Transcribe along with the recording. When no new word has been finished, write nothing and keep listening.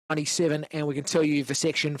97, and we can tell you the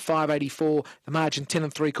section 584, the margin 10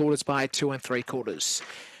 3/4 by 2 3/4.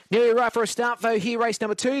 Nearly right for a start, though, here, race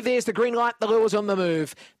number 2. There's the green light, the lure's on the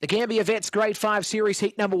move. The Gambier Vets Grade 5 Series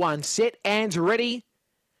Heat number 1. Set and ready.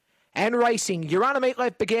 And racing. Urana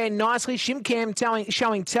Meatloaf began nicely. Shimcam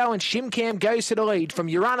showing talent. Shimcam goes to the lead. From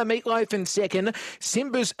Urana Meatloaf in second.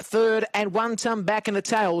 Simba's third and 1 ton back in the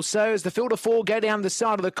tail. So as the field of 4 go down the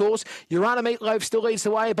side of the course, Urana Meatloaf still leads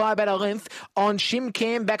the way by about a length. On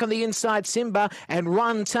Shimcam, back on the inside, Simba and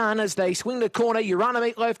 1 ton as they swing the corner. Urana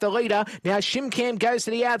Meatloaf the leader. Now Shimcam goes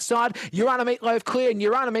to the outside. Urana Meatloaf clear and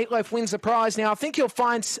Urana Meatloaf wins the prize. Now I think you'll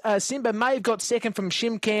find Simba may have got second from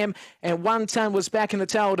Shimcam and 1 ton was back in the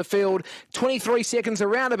tail of the field. 23 seconds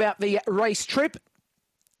around about the race trip.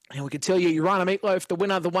 And we can tell you, Urana Meatloaf, the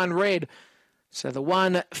winner, the one red. So the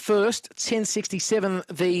one first, 1067,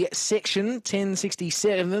 the section,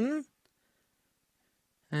 1067.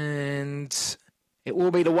 And it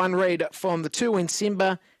will be the one red from the 2 in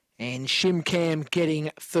Simba and Shimcam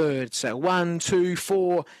getting third. So 1, 2,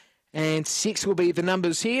 4, and 6 will be the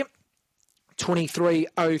numbers here.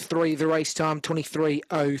 23.03, the race time,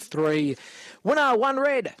 23.03. Winner, one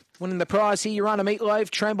red. Winning the prize here, Urana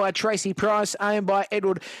Meatloaf, trained by Tracy Price, owned by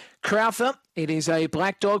Edward Crowther. It is a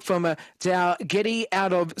black dog from Dalgety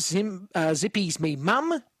out of Zippy's Me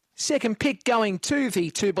Mum. Second pick going to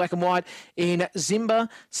the 2 black and white in Zimba.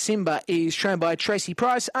 Simba is trained by Tracy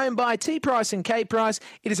Price, owned by T Price and K Price.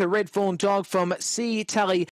 It is a red fawn dog from C Tully